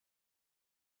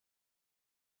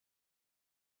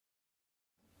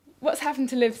What's happened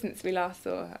to Liv since we last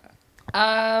saw her?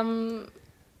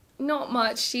 Not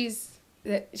much. She's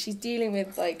dealing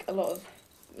with like a lot of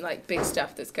like big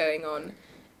stuff that's going on,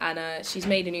 and she's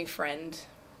made a new friend.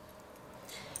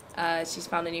 She's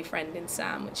found a new friend in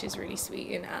Sam, which is really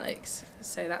sweet, in Alex.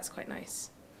 So that's quite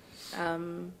nice.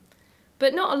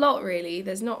 But not a lot really.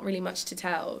 There's not really much to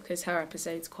tell because her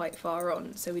episode's quite far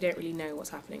on, so we don't really know what's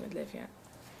happening with Liv yet.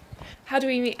 How do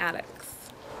we meet Alex?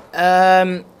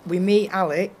 We meet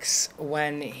Alex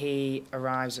when he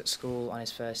arrives at school on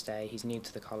his first day. He's new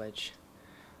to the college.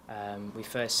 We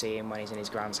first see him when he's in his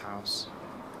gran's house.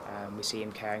 We see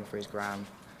him caring for his gran,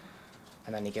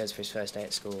 and then he goes for his first day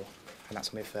at school, and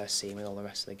that's when we first see him with all the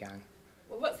rest of the gang.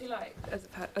 Well, what's he like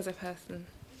as a person?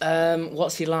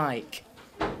 What's he like?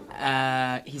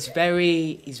 He's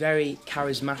very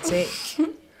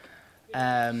charismatic.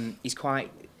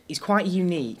 He's quite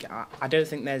unique. I don't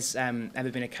think there's ever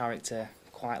been a character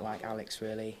quite like Alex.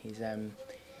 Really, he's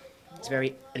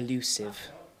very elusive.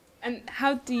 And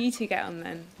how do you two get on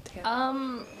then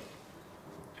together?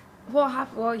 What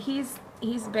happened? Well, he's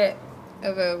a bit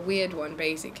of a weird one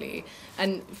basically,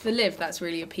 and for Liv that's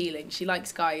really appealing. She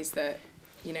likes guys that,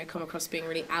 you know, come across being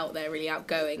really out there, really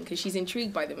outgoing, because she's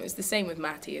intrigued by them. It's the same with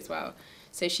Matty as well.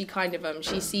 So she kind of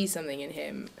she sees something in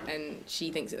him, and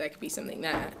she thinks that there could be something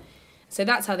there. So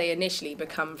that's how they initially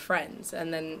become friends,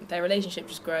 and then their relationship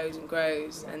just grows and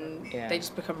grows, and they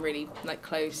just become really like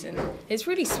close, and it's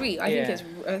really sweet. I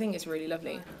think it's really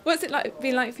lovely. What's it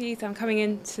been like for you, Sam, coming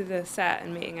into the set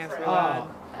and meeting everyone?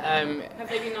 Have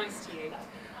they been nice to you?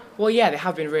 Well, yeah, they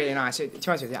have been really nice. To be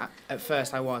honest with you, at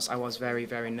first I was very,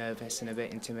 very nervous and a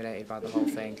bit intimidated by the whole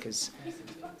thing because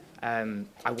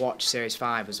I watched Series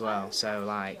 5 as well. So,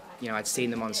 like, you know, I'd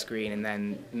seen them on screen and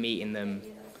then meeting them.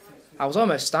 I was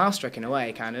almost starstruck in a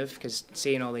way, kind of, because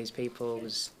seeing all these people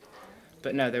was...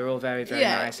 But no, they were all very, very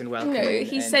nice and welcoming. No,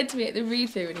 he said to me at the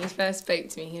read-through when he first spoke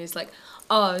to me, he was like,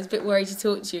 oh, I was a bit worried to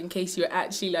talk to you in case you were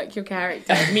actually like your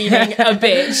character, meaning a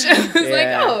bitch. I was like,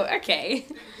 oh, okay.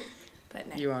 But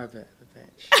no. You are a bit of a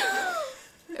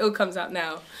bitch. It all comes out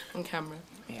now on camera.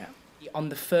 Yeah. On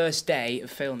the first day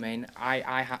of filming,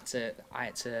 I had to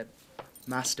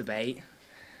masturbate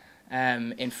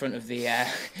in front of the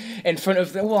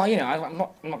well, you know, I'm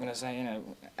not going to say, you know.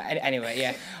 Anyway,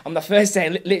 yeah. On the first day,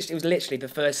 it was literally the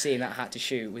first scene that I had to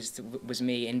shoot was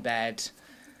me in bed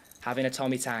having a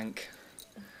Tommy tank,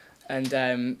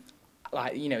 and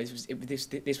like, you know,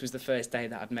 this was the first day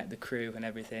that I'd met the crew and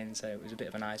everything, so it was a bit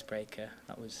of an icebreaker.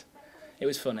 It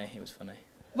was funny.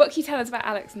 What can you tell us about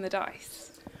Alex and the dice?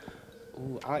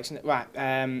 Ooh, Alex,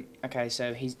 right. Okay,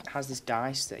 so he has this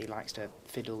dice that he likes to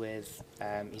fiddle with.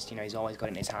 He's always got it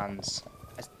in his hands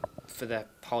for the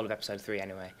whole of episode 3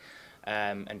 anyway.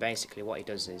 And basically, what he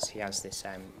does is he has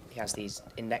these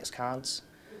index cards,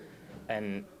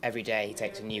 and every day he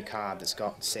takes a new card that's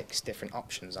got 6 different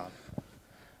options on.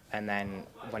 And then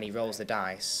when he rolls the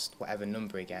dice, whatever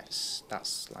number he gets,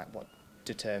 that's like what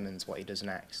determines what he does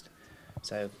next.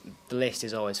 So the list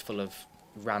is always full of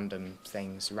random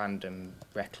things, random,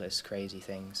 reckless, crazy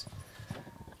things,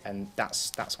 and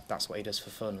that's what he does for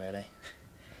fun, really.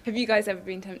 Have you guys ever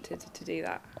been tempted to do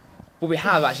that? Well, we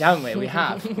have actually, haven't we? We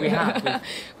have.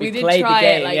 We did played try the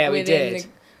game. it, like, yeah,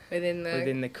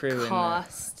 within the crew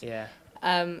cast. Yeah.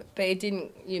 But it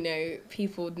didn't, you know,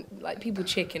 people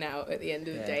chicken out at the end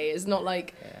of the day. It's not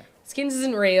like Skins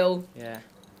isn't real. Yeah.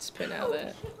 Just putting it out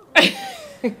there.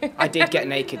 I did get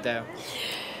naked though.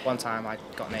 One time I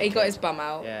got naked. He got his bum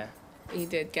out. Yeah. He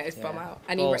did get his bum out,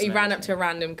 and Balls he and ran up everything. to a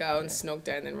random girl and snogged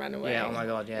her, and then ran away. Yeah. Oh my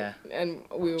God. Yeah. And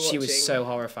we were watching. She was so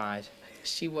horrified.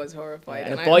 She was horrified.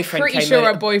 Yeah. And a boyfriend I'm pretty came sure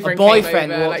in, a boyfriend walked,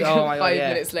 came over like oh my God, 5 yeah.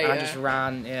 minutes later. And I just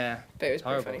ran. Yeah. But it was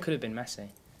pretty horrible. funny. Could have been messy.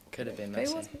 But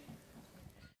it wasn't.